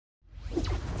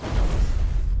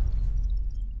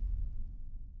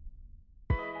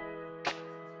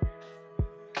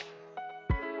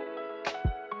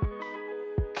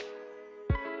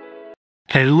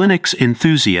Hey Linux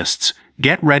enthusiasts,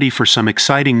 get ready for some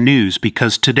exciting news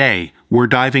because today we're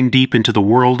diving deep into the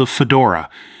world of Fedora.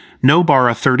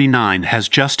 Nobara 39 has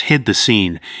just hit the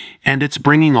scene, and it's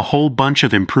bringing a whole bunch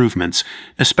of improvements,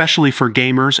 especially for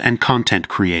gamers and content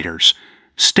creators.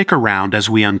 Stick around as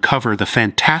we uncover the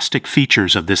fantastic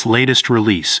features of this latest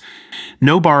release.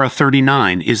 Nobara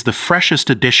 39 is the freshest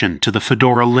addition to the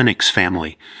Fedora Linux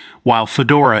family. While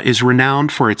Fedora is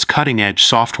renowned for its cutting-edge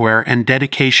software and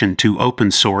dedication to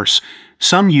open source,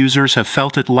 some users have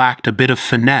felt it lacked a bit of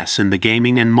finesse in the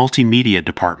gaming and multimedia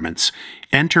departments.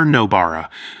 Enter Nobara,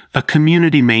 a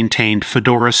community-maintained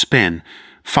Fedora spin,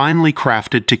 finely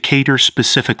crafted to cater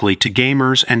specifically to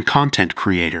gamers and content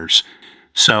creators.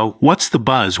 So, what's the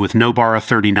buzz with Nobara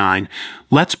 39?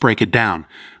 Let's break it down.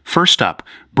 First up,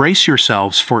 brace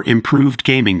yourselves for improved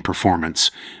gaming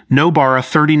performance. Nobara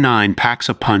 39 packs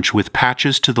a punch with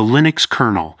patches to the Linux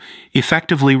kernel,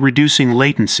 effectively reducing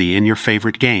latency in your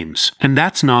favorite games. And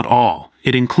that's not all.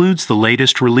 It includes the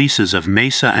latest releases of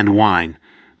Mesa and Wine,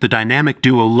 the dynamic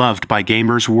duo loved by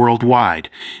gamers worldwide.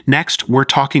 Next, we're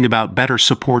talking about better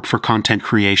support for content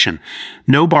creation.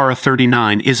 Nobara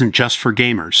 39 isn't just for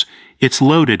gamers. It's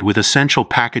loaded with essential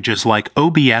packages like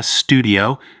OBS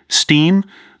Studio, Steam,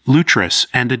 Lutris,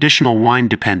 and additional Wine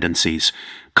dependencies.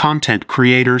 Content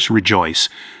creators rejoice.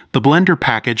 The Blender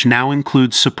package now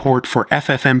includes support for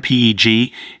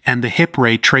FFmpeg and the HIP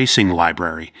ray tracing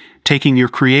library, taking your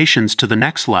creations to the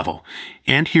next level.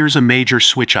 And here's a major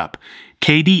switch up.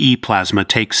 KDE Plasma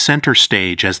takes center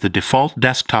stage as the default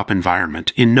desktop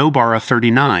environment in Nobara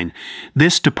 39.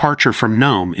 This departure from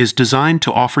GNOME is designed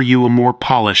to offer you a more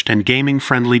polished and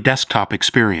gaming-friendly desktop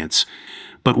experience.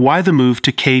 But why the move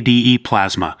to KDE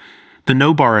Plasma? The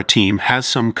Nobara team has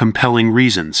some compelling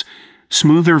reasons.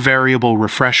 Smoother variable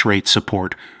refresh rate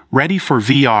support, ready for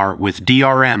VR with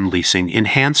DRM leasing,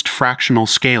 enhanced fractional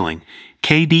scaling.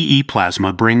 KDE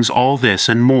Plasma brings all this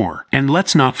and more. And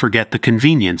let's not forget the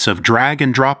convenience of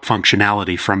drag-and-drop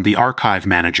functionality from the Archive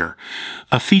Manager,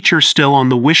 a feature still on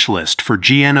the wish list for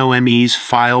GNOME's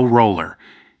file roller.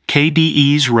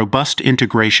 KDE's robust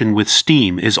integration with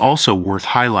Steam is also worth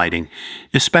highlighting,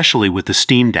 especially with the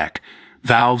Steam Deck.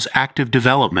 Valve's active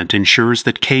development ensures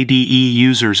that KDE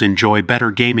users enjoy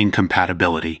better gaming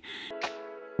compatibility.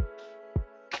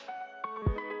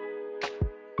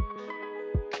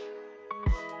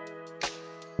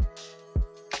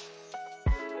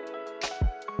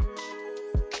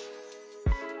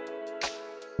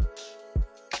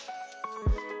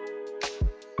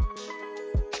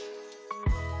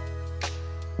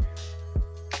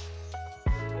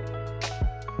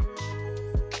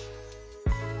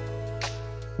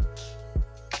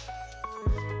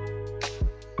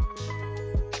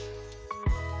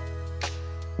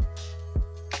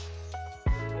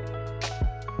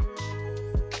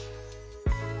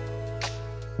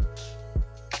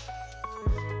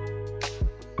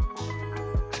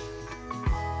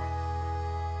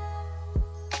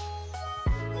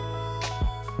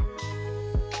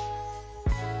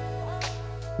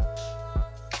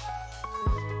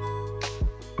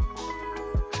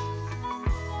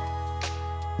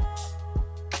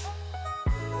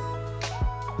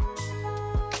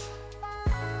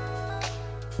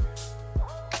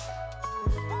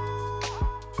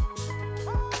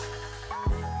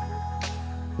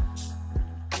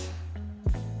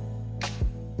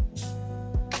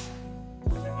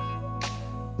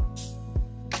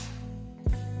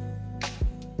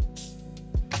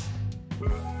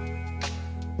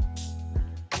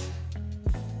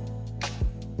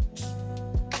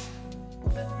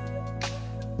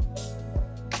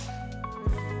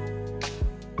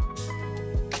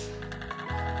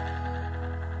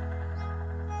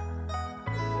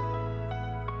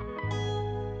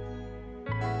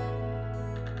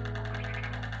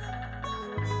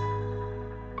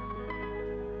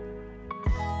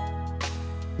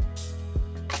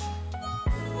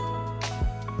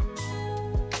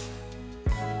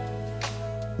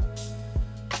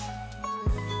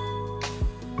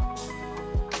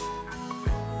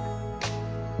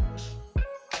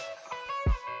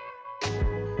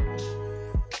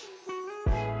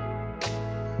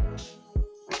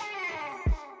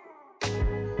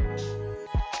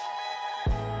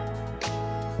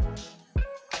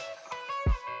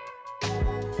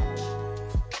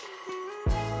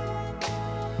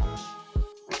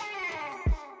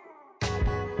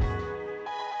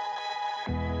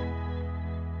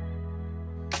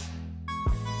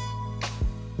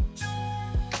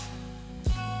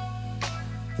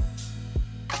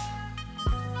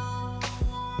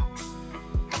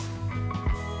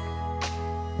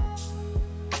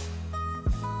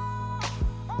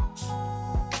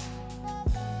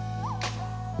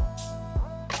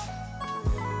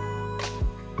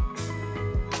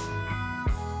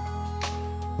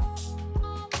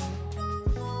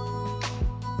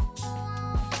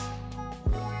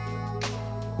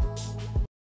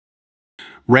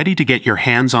 Ready to get your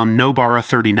hands on Nobara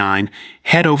 39?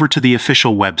 Head over to the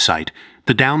official website.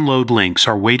 The download links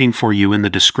are waiting for you in the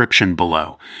description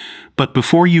below. But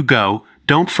before you go,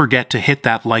 don't forget to hit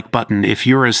that like button if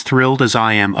you're as thrilled as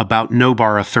I am about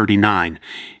Nobara 39.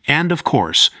 And of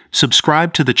course,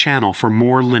 subscribe to the channel for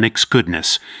more Linux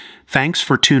goodness. Thanks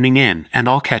for tuning in, and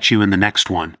I'll catch you in the next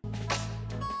one.